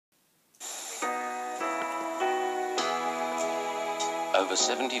over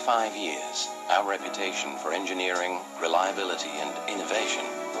 75 years, our reputation for engineering, reliability, and innovation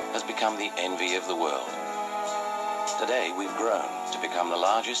has become the envy of the world. Today, we've grown to become the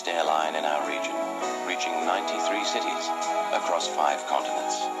largest airline in our region, reaching 93 cities across 5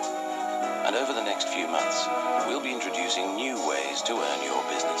 continents. And over the next few months, we'll be introducing new ways to earn your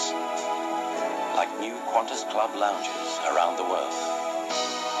business, like new Qantas Club lounges around the world,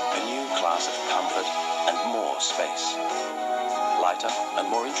 a new class of comfort and more space, lighter and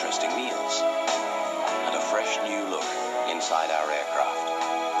more interesting meals, and a fresh new look inside our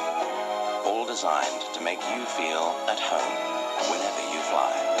aircraft. All designed to make you feel at home whenever you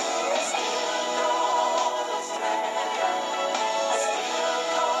fly.